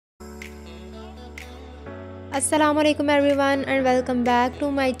Assalamualaikum everyone and welcome back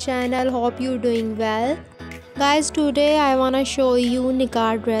to my channel. Hope you doing well. Guys, today I wanna show you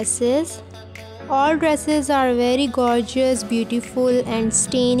Nikkah dresses. All dresses are very gorgeous, beautiful and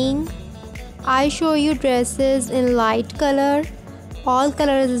stunning. I show you dresses in light color. All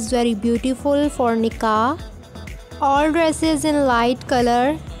colors is very beautiful for Nikkah. All dresses in light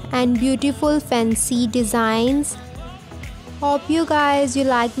color and beautiful fancy designs. Hope you guys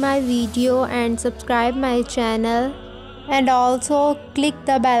like my video and subscribe my channel, and also click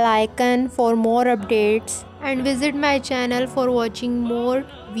the bell icon for more updates, and visit my channel for watching more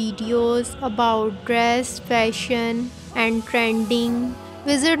videos about dress, fashion and trending.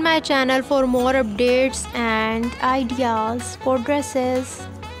 Visit my channel for more updates and ideas for dresses.